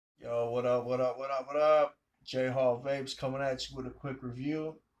What up? What up? What up? What up? J Hall Vapes coming at you with a quick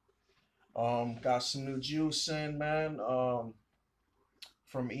review. Got some new juice in, man.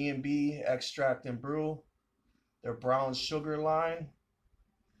 From E&B Extract and Brew. Their brown sugar line.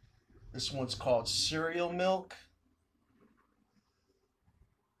 This one's called Cereal Milk.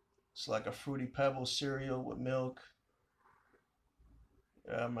 It's like a fruity pebble cereal with milk.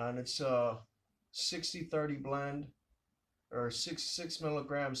 Yeah, man. It's a 60-30 blend or 6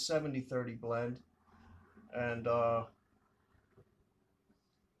 milligrams 70-30 blend, and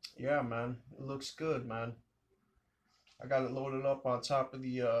yeah, man, it looks good, man. I got it loaded up on top of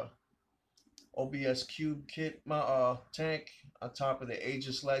the OBS Cube kit, my tank, on top of the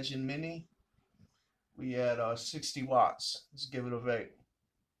Aegis Legend Mini. We had 60 watts. Let's give it a vape.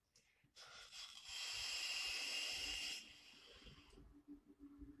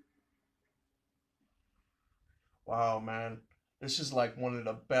 Wow, man. This is like one of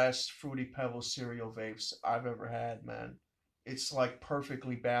the best Fruity Pebble cereal vapes I've ever had, man. It's like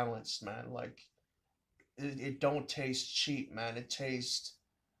perfectly balanced, man. Like it don't taste cheap, man. It tastes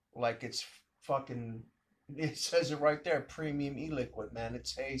like it's fucking, it says it right there, premium e-liquid, man. It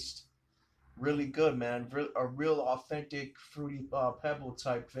tastes really good, man. A real authentic fruity pebble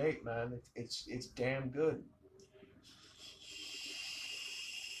type vape, man. It's damn good.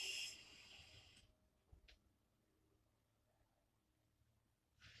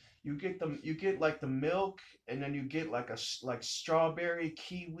 You get like the milk, and then you get like like strawberry,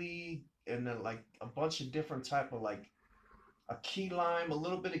 kiwi, and then like a bunch of different type of like a key lime, a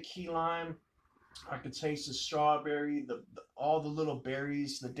little bit of key lime. I could taste the strawberry, all the little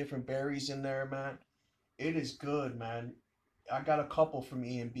berries, the different berries in there, man. It is good, man. I got a couple from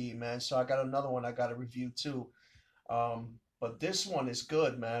E&B, man. So I got another one I got to review too. But this one is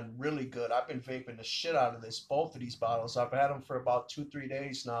good, man. Really good. I've been vaping the shit out of this, both of these bottles. I've had them for about 2, 3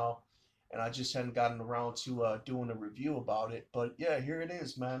 days now, and I just hadn't gotten around to doing a review about it. But yeah, here it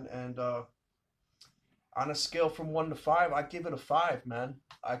is, man. And on a scale from 1 to 5, I give it a 5, man.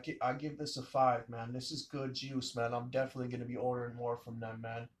 I give this a 5, man. This is good juice, man. I'm definitely gonna be ordering more from them,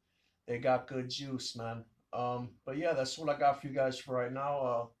 man. They got good juice, man. But yeah, that's what I got for you guys for right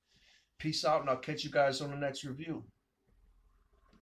now. Peace out, and I'll catch you guys on the next review.